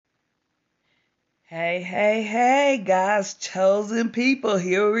Hey, hey, hey, God's chosen people.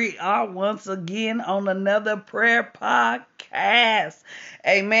 Here we are once again on another prayer podcast.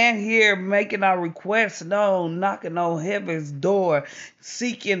 Amen. Here making our requests known, knocking on heaven's door,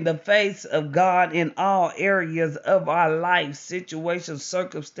 seeking the face of God in all areas of our life, situations,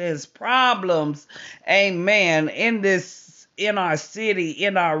 circumstances, problems. Amen. In our city,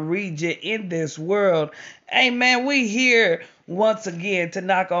 in our region, in this world. Amen. We here once again to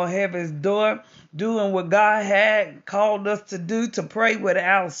knock on heaven's door, doing what God had called us to do, to pray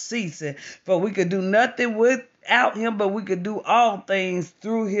without ceasing. For we could do nothing without him, but we could do all things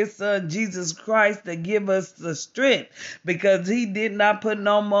through his son Jesus Christ to give us the strength, because he did not put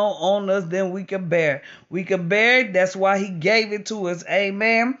no more on us than we could bear. We could bear it. That's why he gave it to us.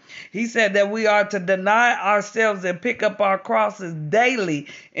 Amen. He said that we are to deny ourselves and pick up our crosses daily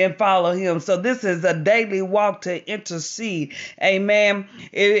and follow him. So this is a daily walk to intercede. Amen.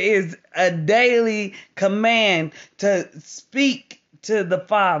 It is a daily command to speak to the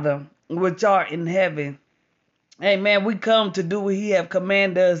Father which art in heaven. Amen. We come to do what he have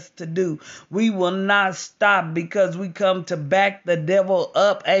commanded us to do. We will not stop, because we come to back the devil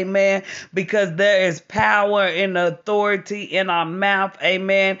up. Amen. Because there is power and authority in our mouth.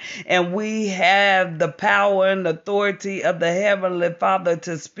 Amen. And we have the power and authority of the Heavenly Father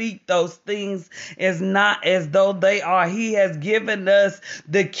to speak those things as not as though they are. He has given us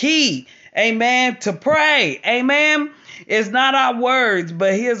the key. Amen. To pray. Amen. It's not our words,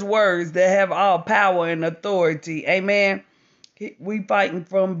 but his words that have all power and authority. Amen. We fighting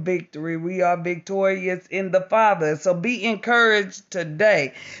from victory. We are victorious in the Father. So be encouraged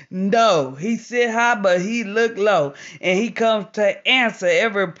today. No, he sit high, but he look low. And he comes to answer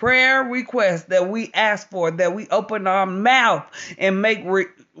every prayer request that we ask for, that we open our mouth and make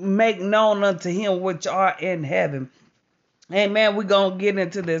known unto him which are in heaven. Amen. We're going to get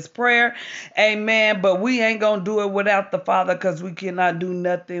into this prayer. Amen. But we ain't going to do it without the Father, because we cannot do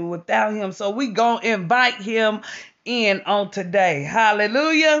nothing without him. So we going to invite him in on today.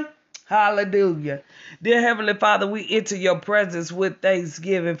 Hallelujah. Hallelujah. Dear Heavenly Father, we enter your presence with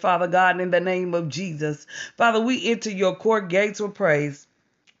thanksgiving, Father God, in the name of Jesus. Father, we enter your court gates with praise.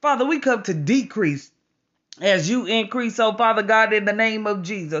 Father, we come to decrease as you increase, oh Father God, in the name of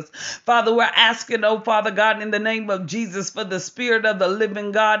Jesus. Father, we're asking, oh Father God, in the name of Jesus, for the Spirit of the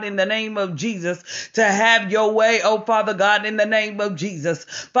living God, in the name of Jesus, to have your way, oh Father God, in the name of Jesus.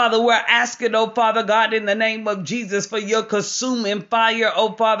 Father, we're asking, oh Father God, in the name of Jesus, for your consuming fire,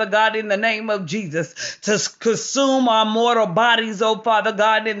 oh Father God, in the name of Jesus, to consume our mortal bodies, oh Father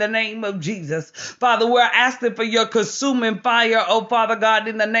God, in the name of Jesus. Father, we're asking for your consuming fire, oh Father God,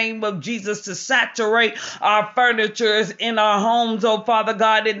 in the name of Jesus, to saturate our furniture in our homes, oh Father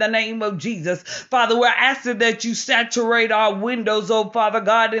God, in the name of Jesus. Father, we're asking that you saturate our windows, oh Father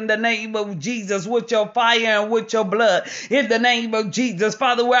God, in the name of Jesus, with your fire and with your blood, in the name of Jesus.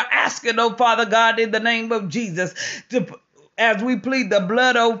 Father, we're asking, oh Father God, in the name of Jesus, as we plead the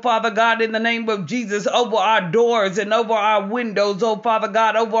blood, oh Father God, in the name of Jesus, over our doors and over our windows, oh Father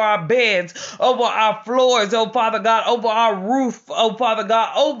God, over our beds, over our floors, oh Father God, over our roof, oh Father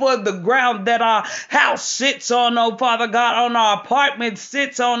God, over the ground that our house sits on, oh Father God, on our apartment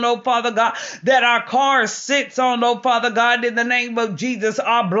sits on, oh Father God, that our car sits on, oh Father God, in the name of Jesus,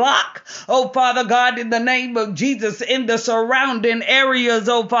 our block, oh Father God, in the name of Jesus, in the surrounding areas,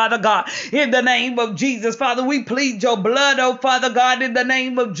 oh Father God, in the name of Jesus. Father, we plead your blood, oh Father God, in the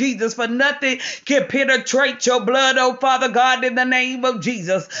name of Jesus, for nothing can penetrate your blood, oh Father God, in the name of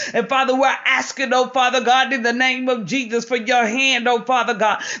Jesus. And Father, we're asking, oh Father God, in the name of Jesus, for your hand, oh Father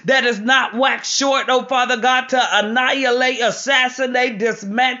God, that is not waxed short, oh Father God, to annihilate, assassinate,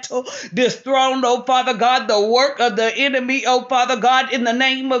 dismantle, dethrone, oh Father God, the work of the enemy, oh Father God, in the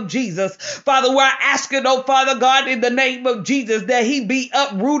name of Jesus. Father, we're asking, oh Father God, in the name of Jesus, that he be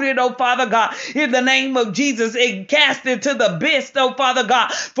uprooted, oh Father God, in the name of Jesus, and cast into the abyss, oh Father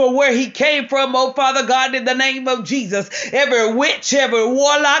God, for where he came from, oh Father God, in the name of Jesus. Every witch, every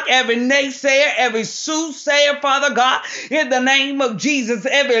warlock, every naysayer, every soothsayer, Father God, in the name of Jesus,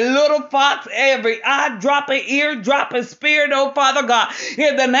 every little fox, every eye-dropping, ear-dropping spirit, oh Father God,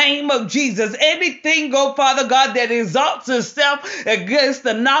 in the name of Jesus. Anything, oh Father God, that exalts itself against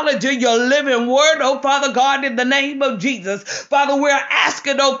the knowledge of your living word, oh Father God, in the name of Jesus. Father, we're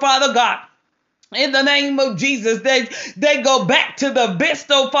asking, oh Father God, In the name of Jesus, they go back to the abyss,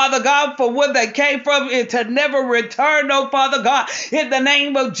 oh Father God, for where they came from and to never return, oh Father God. In the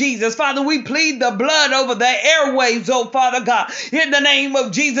name of Jesus, Father, we plead the blood over the airwaves, oh Father God. In the name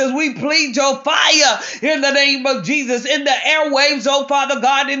of Jesus, we plead your fire in the name of Jesus. In the airwaves, oh Father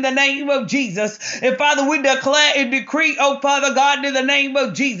God, in the name of Jesus. And Father, we declare and decree, oh Father God, in the name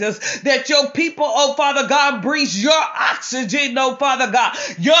of Jesus, that your people, oh Father God, breathe your oxygen, oh Father God,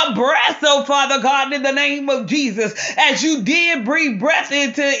 your breath, oh Father God, in the name of Jesus, as you did breathe breath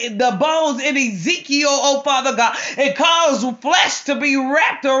into the bones in Ezekiel, oh Father God, and cause flesh to be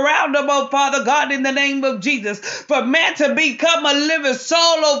wrapped around them, oh Father God, in the name of Jesus, for man to become a living soul,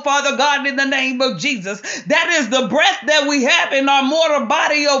 oh Father God, in the name of Jesus. That is the breath that we have in our mortal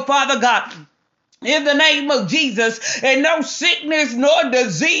body, oh Father God. In the name of Jesus, and no sickness nor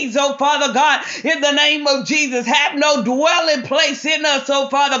disease, oh Father God, in the name of Jesus, have no dwelling place in us, oh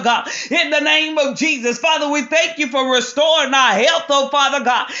Father God, in the name of Jesus. Father, we thank you for restoring our health, oh Father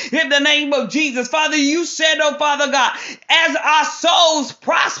God, in the name of Jesus. Father, you said, oh Father God, as our souls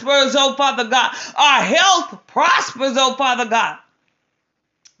prospers, oh Father God, our health prospers, oh Father God,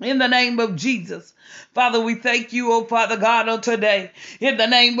 in the name of Jesus. Father, we thank you, oh Father God, on today. In the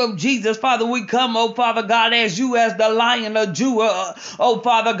name of Jesus, Father, we come, oh Father God, as you as the Lion of Judah, oh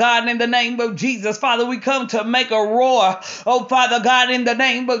Father God, in the name of Jesus. Father, we come to make a roar, oh Father God, in the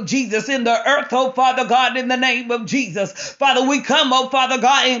name of Jesus, in the earth, oh Father God, in the name of Jesus. Father, we come, oh Father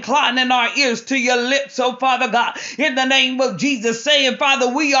God, inclining our ears to your lips, oh Father God, in the name of Jesus, saying,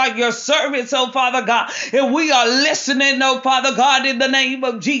 Father, we are your servants, oh Father God, and we are listening, oh Father God, in the name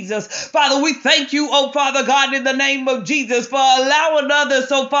of Jesus. Father, we thank you, oh Father God, in the name of Jesus, for allowing others,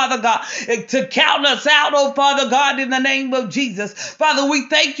 oh Father God, to count us out, oh Father God, in the name of Jesus. Father, we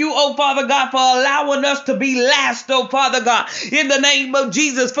thank you, oh Father God, for allowing us to be last, oh Father God, in the name of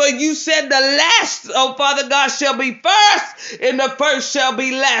Jesus. For you said the last, oh Father God, shall be first, and the first shall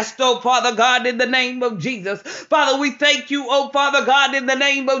be last, oh Father God, in the name of Jesus. Father, we thank you, oh Father God, in the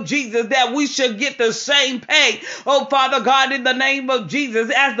name of Jesus, that we should get the same pay, oh Father God, in the name of Jesus,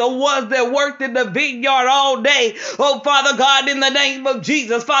 as the ones that worked in the vineyard all day, oh Father God, in the name of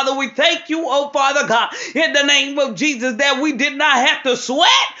Jesus. Father, we thank you, oh Father God, in the name of Jesus, that we did not have to sweat,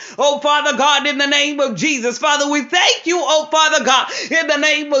 oh Father God, in the name of Jesus. Father, we thank you, oh Father God, in the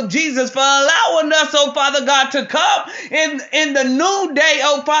name of Jesus, for allowing us, oh Father God, to come in the noonday,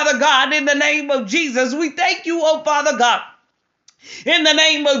 oh Father God, in the name of Jesus. We thank you, oh Father God, in the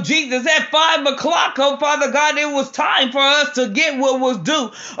name of Jesus, at 5 o'clock, oh Father God, it was time for us to get what was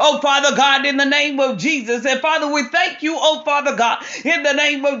due, oh Father God, in the name of Jesus. And Father, we thank you, oh Father God, in the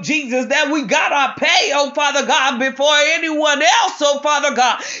name of Jesus, that we got our pay, oh Father God, before anyone else, oh Father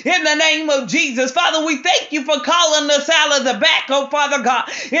God, in the name of Jesus. Father, we thank you for calling us out of the back, oh Father God,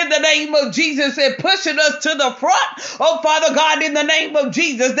 in the name of Jesus, and pushing us to the front, oh Father God, in the name of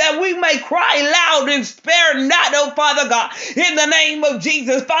Jesus, that we may cry loud and spare not, oh Father God, in the name of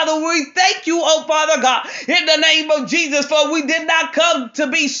Jesus. Father, we thank you, oh Father God, in the name of Jesus, for we did not come to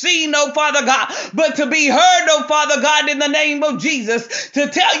be seen, oh Father God, but to be heard, oh Father God, in the name of Jesus, to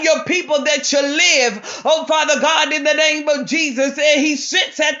tell your people that you live, oh Father God, in the name of Jesus, and he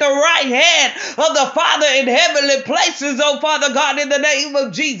sits at the right hand of the Father in heavenly places, oh Father God, in the name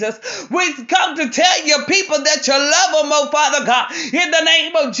of Jesus. We come to tell your people that you love them, oh Father God, in the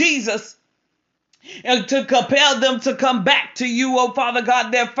name of Jesus, and to compel them to come back to you, oh Father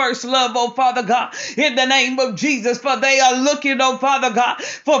God, their first love, oh Father God, in the name of Jesus, for they are looking, oh Father God,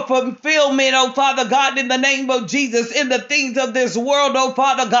 for fulfillment, oh Father God, in the name of Jesus, in the things of this world, oh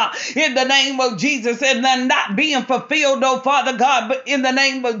Father God, in the name of Jesus, and they're not being fulfilled, oh Father God, but in the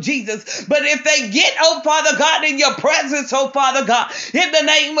name of Jesus. But if they get, oh Father God, in your presence, oh Father God, in the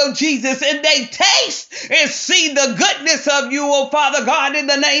name of Jesus, and they taste and see the goodness of you, oh Father God, in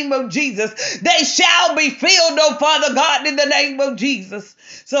the name of Jesus, they shall be filled, oh Father God, in the name of Jesus.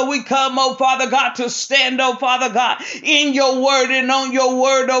 So we come, oh Father God, to stand, oh Father God, in your word and on your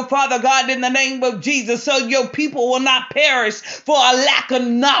word, oh Father God, in the name of Jesus, so your people will not perish for a lack of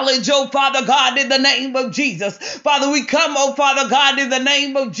knowledge, oh Father God, in the name of Jesus. Father, we come, oh Father God, in the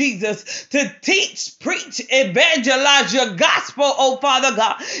name of Jesus, to teach, preach, evangelize your gospel, oh Father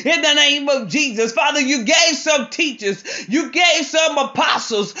God, in the name of Jesus. Father, you gave some teachers, you gave some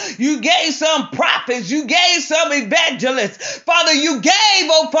apostles, you gave some prophets, you gave some evangelists. Father, you gave,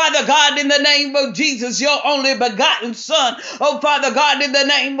 oh Father God, in the name of Jesus, your only begotten Son, oh Father God, in the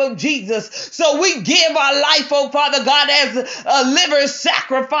name of Jesus. So we give our life, oh Father God, as a living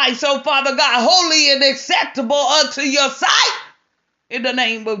sacrifice, oh Father God, holy and acceptable unto your sight, in the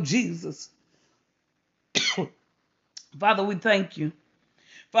name of Jesus. Father, we thank you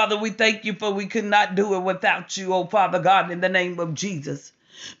Father, we thank you for we could not do it without you, oh Father God, in the name of Jesus.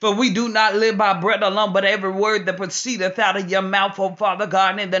 For we do not live by bread alone, but every word that proceedeth out of your mouth, oh Father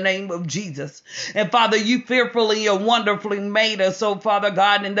God, in the name of Jesus. And Father, you fearfully and wonderfully made us, oh Father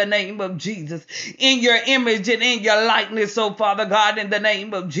God, in the name of Jesus. In your image and in your likeness, oh Father God, in the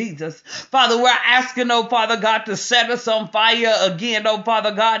name of Jesus. Father, we're asking, oh Father God, to set us on fire again, oh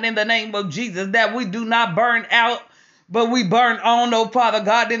Father God, in the name of Jesus, that we do not burn out, but we burn on, oh Father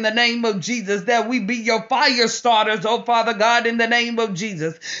God, in the name of Jesus, that we be your fire starters, oh Father God, in the name of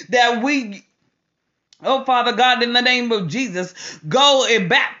Jesus, that we, oh, Father God, in the name of Jesus, go and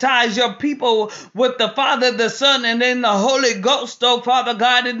baptize your people with the Father, the Son, and in the Holy Ghost, oh, Father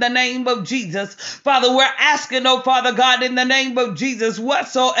God, in the name of Jesus. Father, we're asking, oh, Father God, in the name of Jesus,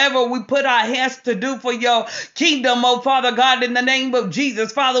 whatsoever we put our hands to do for your kingdom, oh, Father God, in the name of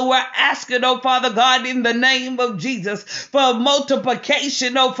Jesus. Father, we're asking, oh, Father God, in the name of Jesus, for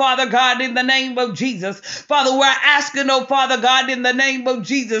multiplication, oh, Father God, in the name of Jesus. Father, we're asking, oh, Father God, in the name of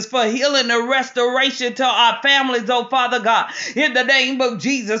Jesus, for healing and restoration to our families, oh Father God, in the name of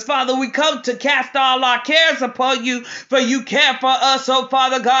Jesus. Father, we come to cast all our cares upon you, for you care for us, oh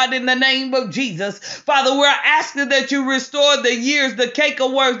Father God, in the name of Jesus. Father, we're asking that you restore the years the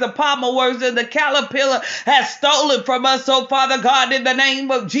cankerworms, the palmer worms, and the caterpillar has stolen from us, oh Father God, in the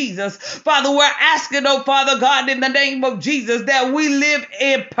name of Jesus. Father, we're asking, oh Father God, in the name of Jesus, that we live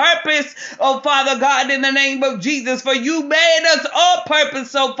in purpose, oh Father God, in the name of Jesus, for you made us on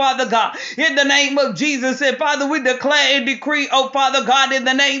purpose, oh Father God, in the name of Jesus. And Father, we declare and decree, oh Father God, in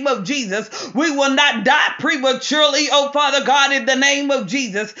the name of Jesus, we will not die prematurely, oh Father God, in the name of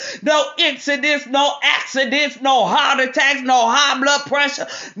Jesus. No incidents, no accidents, no heart attacks, no high blood pressure,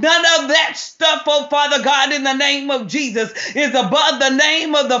 none of that stuff, oh Father God, in the name of Jesus, is above the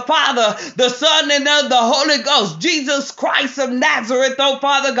name of the Father, the Son, and of the Holy Ghost, Jesus Christ of Nazareth, oh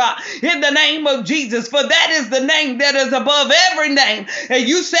Father God, in the name of Jesus, for that is the name that is above every name. And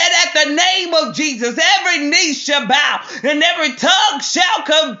you said at the name of Jesus, every knee shall bow and every tongue shall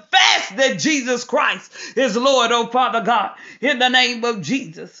confess that Jesus Christ is Lord, oh Father God, in the name of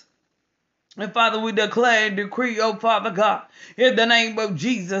Jesus. And Father, we declare and decree, oh Father God, in the name of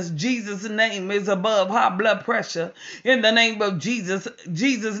Jesus, Jesus' name is above high blood pressure. In the name of Jesus,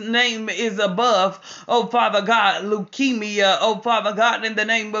 Jesus' name is above, oh Father God, leukemia, oh Father God, in the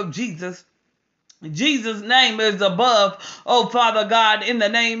name of Jesus. Jesus' name is above, oh Father God, in the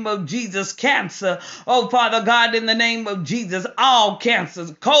name of Jesus, cancer, oh Father God, in the name of Jesus, all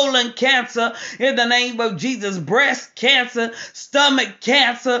cancers, colon cancer, in the name of Jesus, breast cancer, stomach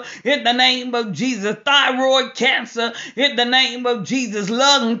cancer, in the name of Jesus, thyroid cancer, in the name of Jesus,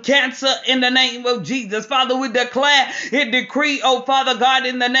 lung cancer, in the name of Jesus. Father, we declare and decree, oh Father God,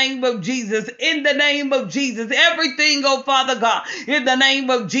 in the name of Jesus, everything, oh Father God, in the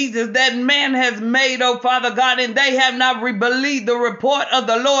name of Jesus, that man has made, oh Father God, and they have not believed the report of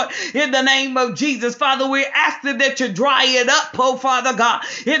the Lord, in the name of Jesus. Father, we ask that you dry it up, oh Father God,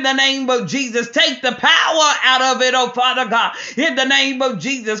 in the name of Jesus. Take the power out of it, oh Father God, in the name of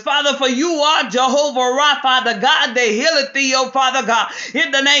Jesus. Father, for you are Jehovah Rapha, the God that healeth thee, oh Father God,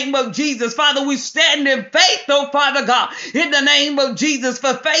 in the name of Jesus. Father, we stand in faith, oh Father God, in the name of Jesus,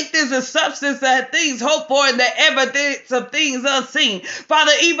 for faith is the substance of things hoped for and the evidence of things unseen.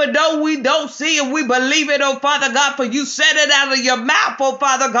 Father, even though we don't see it, we believe it, oh Father God, for you said it out of your mouth, oh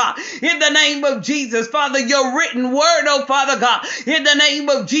Father God, in the name of Jesus. Father, your written word, oh Father God, in the name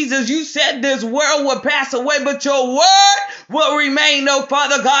of Jesus, you said this world will pass away, but your word will remain, oh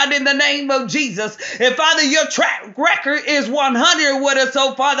Father God, in the name of Jesus. And Father, your track record is 100 with us,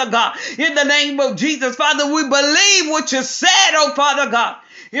 oh Father God, in the name of Jesus. Father, we believe what you said, oh Father God,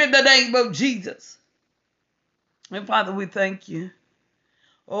 in the name of Jesus. And Father, we thank you.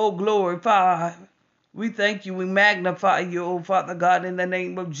 Oh, glory, Father. We thank you. We magnify you, oh Father God, in the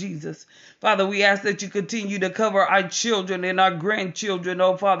name of Jesus. Father, we ask that you continue to cover our children and our grandchildren,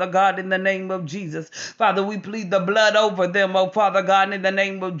 oh Father God, in the name of Jesus. Father, we plead the blood over them, oh Father God, in the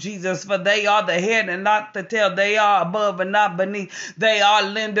name of Jesus. For they are the head and not the tail. They are above and not beneath. They are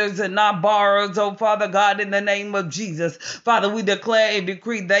lenders and not borrowers, oh Father God, in the name of Jesus. Father, we declare and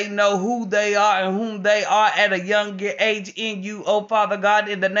decree they know who they are and whom they are at a young age in you, oh Father God,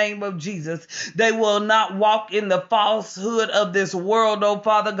 in the name of Jesus. They will not walk in the falsehood of this world, oh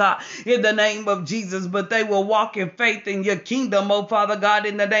Father God, in the the name of Jesus, but they will walk in faith in your kingdom, oh Father God,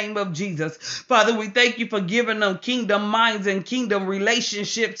 in the name of Jesus. Father, we thank you for giving them kingdom minds and kingdom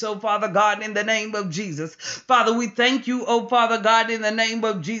relationships, oh Father God, in the name of Jesus. Father, we thank you, oh Father God, in the name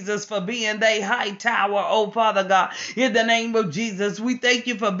of Jesus, for being the high tower, oh Father God, in the name of Jesus. We thank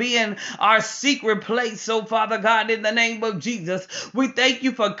you for being our secret place, oh Father God, in the name of Jesus. We thank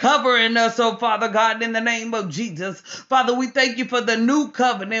you for covering us, oh Father God, in the name of Jesus. Father, we thank you for the new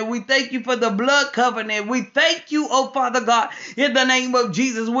covenant. We thank you for the blood covenant. We thank you, oh Father God, in the name of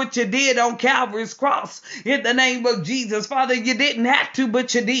Jesus, what you did on Calvary's cross, in the name of Jesus. Father, you didn't have to,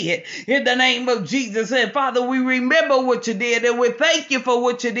 but you did, in the name of Jesus. And Father, we remember what you did, and we thank you for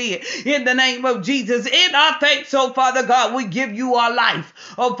what you did, in the name of Jesus. In our thanks, oh Father God, we give you our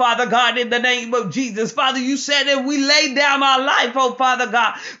life, oh Father God, in the name of Jesus. Father, you said that we lay down our life, oh Father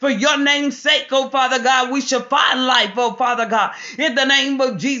God, for your name's sake, oh Father God, we shall find life, oh Father God, in the name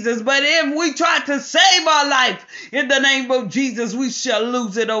of Jesus. But if we try to save our life, in the name of Jesus, we shall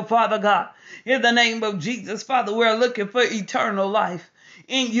lose it, oh Father God, in the name of Jesus. Father, we're looking for eternal life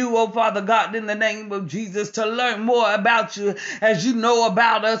in you, oh Father God, in the name of Jesus, to learn more about you as you know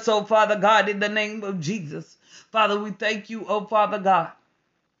about us, oh Father God, in the name of Jesus. Father, we thank you, oh Father God,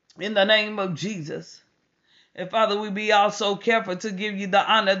 in the name of Jesus. And Father, we be also careful to give you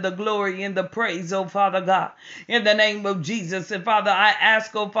the honor, the glory, and the praise, oh Father God, in the name of Jesus. And Father, I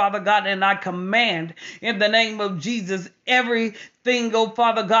ask, oh Father God, and I command in the name of Jesus, everything, oh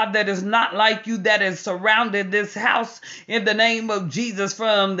Father God, that is not like you, that is surrounded this house, in the name of Jesus,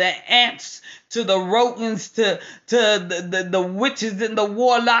 from the ants to the rodents, to the witches and the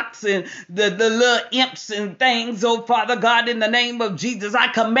warlocks and the little imps and things, oh Father God, in the name of Jesus, I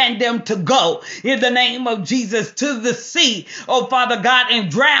command them to go in the name of Jesus to the sea, oh Father God,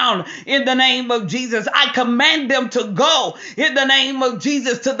 and drown in the name of Jesus. I command them to go in the name of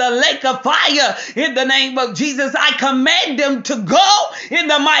Jesus to the lake of fire in the name of Jesus. I command them to go in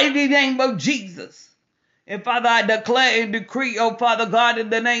the mighty name of Jesus. And Father, I declare and decree, oh Father God, in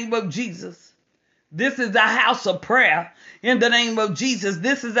the name of Jesus, this is a house of prayer in the name of Jesus.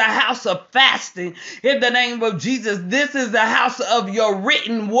 This is a house of fasting in the name of Jesus. This is a house of your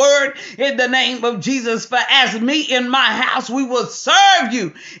written word in the name of Jesus. For as me in my house, we will serve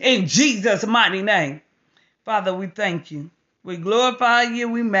you in Jesus' mighty name. Father, we thank you. We glorify you.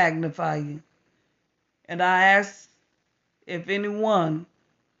 We magnify you. And I ask, if anyone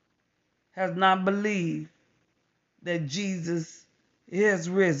has not believed that Jesus is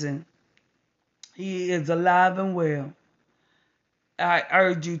risen, he is alive and well, I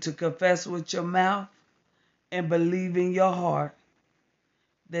urge you to confess with your mouth and believe in your heart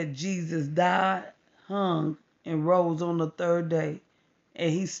that Jesus died, hung, and rose on the third day,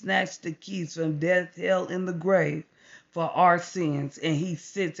 and he snatched the keys from death, hell, and the grave for our sins, and he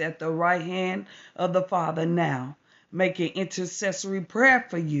sits at the right hand of the Father now, making intercessory prayer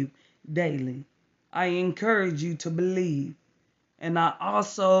for you daily. I encourage you to believe, and I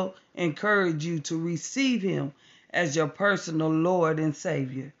also encourage you to receive him as your personal Lord and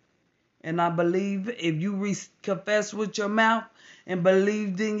Savior. And I believe if you confess with your mouth and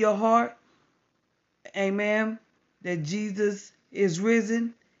believed in your heart, amen, that Jesus is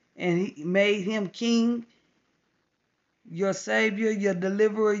risen and he made him King, your Savior, your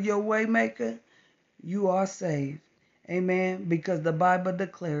deliverer, your waymaker, you are saved. Amen. Because the Bible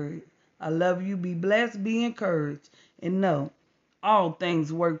declares it. I love you. Be blessed, be encouraged, and know all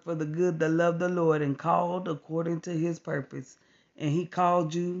things work for the good that love the Lord and called according to his purpose. And he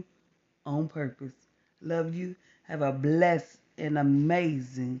called you on purpose. Love you. Have a blessed and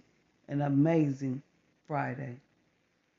amazing Friday.